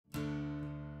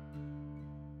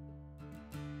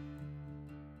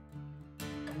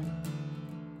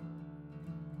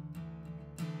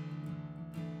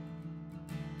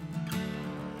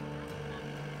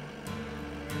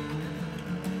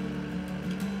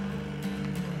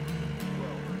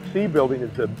C building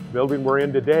is the building we're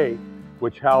in today,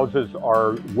 which houses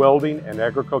our welding and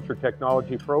agriculture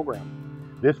technology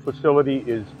program. This facility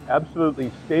is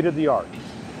absolutely state-of-the-art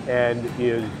and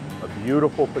is a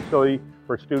beautiful facility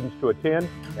for students to attend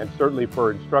and certainly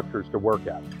for instructors to work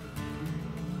at.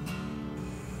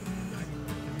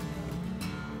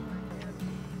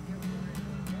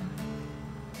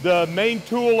 The main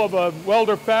tool of a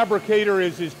welder fabricator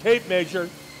is his tape measure.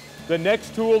 The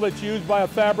next tool that's used by a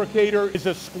fabricator is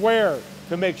a square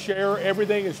to make sure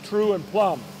everything is true and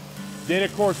plumb. Then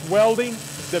of course welding,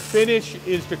 the finish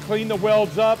is to clean the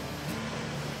welds up.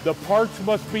 The parts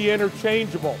must be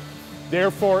interchangeable.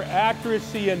 Therefore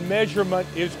accuracy and measurement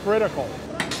is critical.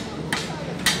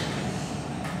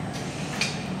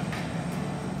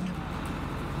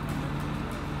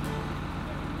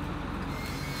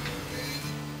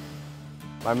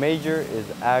 My major is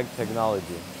ag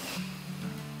technology.